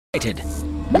sighted.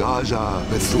 Gaza,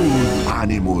 Bethune,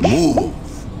 Animus, move!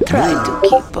 Trying to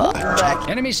keep up. Attack!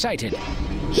 Enemy sighted.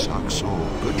 Saxo,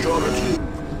 majority!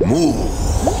 Move!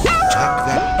 Attack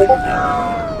that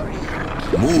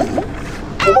building! Move!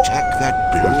 Attack that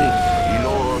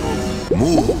building!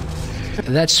 Move!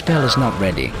 That spell is not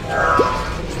ready.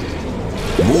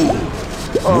 Move!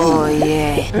 Oh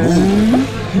yeah.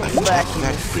 Attack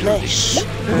that Flesh.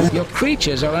 Your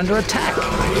creatures are under attack.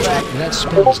 That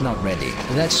spell is not ready.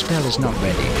 That spell is not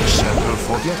ready. Center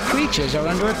for Your creatures are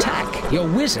under attack. Your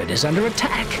wizard is under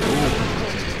attack.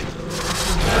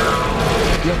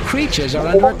 Your creatures are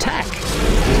under attack.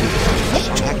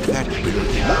 attack that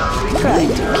building! Trying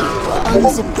to keep up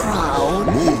on the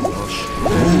prowl.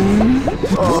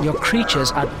 Your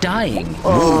creatures are dying.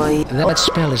 Oh yeah. That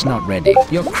spell is not ready.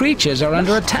 Your creatures are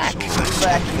under attack.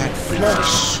 Attack that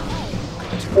Flesh.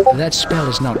 That spell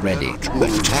is not ready.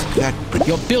 Attack that building!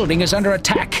 Your building is under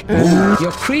attack.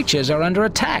 Your creatures are under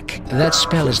attack. That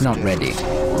spell is not ready.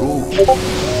 Move!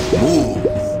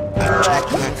 Attack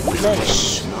that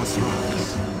Flesh.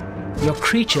 Your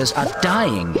creatures are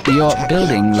dying. Your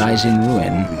building lies in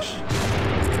ruin.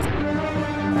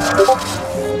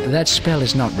 That spell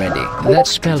is not ready. That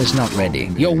spell is not ready.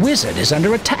 Your wizard is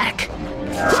under attack.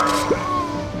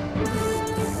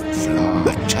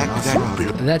 Attack that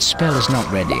building! That spell is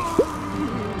not ready.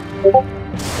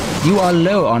 You are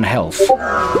low on health.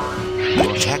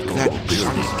 Attack that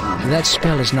building! That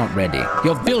spell is not ready.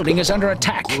 Your building is under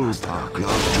attack.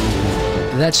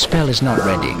 That spell is not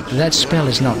ready. That spell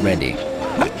is not ready.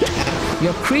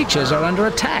 Your creatures are under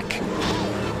attack.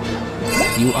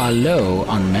 You are low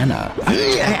on mana.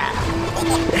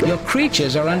 Your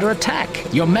creatures are under attack.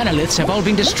 Your manoliths have all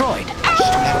been destroyed.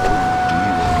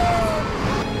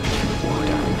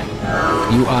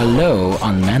 You are low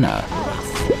on mana.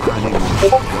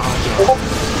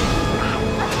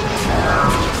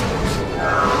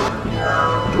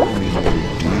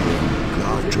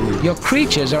 Your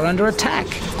creatures are under attack.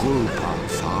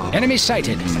 Enemy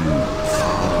sighted.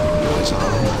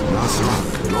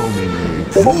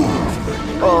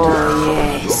 Oh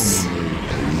yes.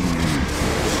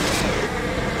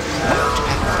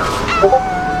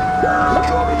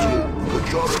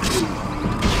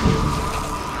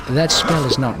 That spell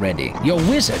is not ready. Your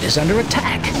wizard is under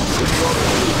attack.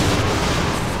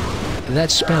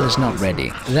 That spell is not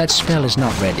ready. That spell is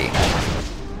not ready.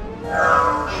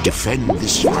 Defend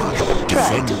this spot.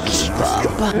 Defend this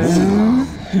spot.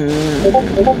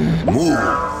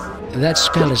 Move! That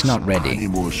spell is not ready.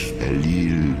 Animus,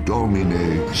 Elil,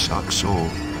 Domine, Saxo.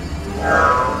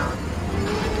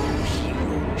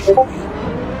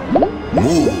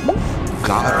 Move!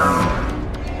 Garden.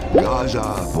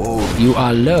 Gaza, Bo. You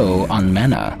are low on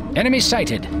mana. Enemy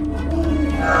sighted.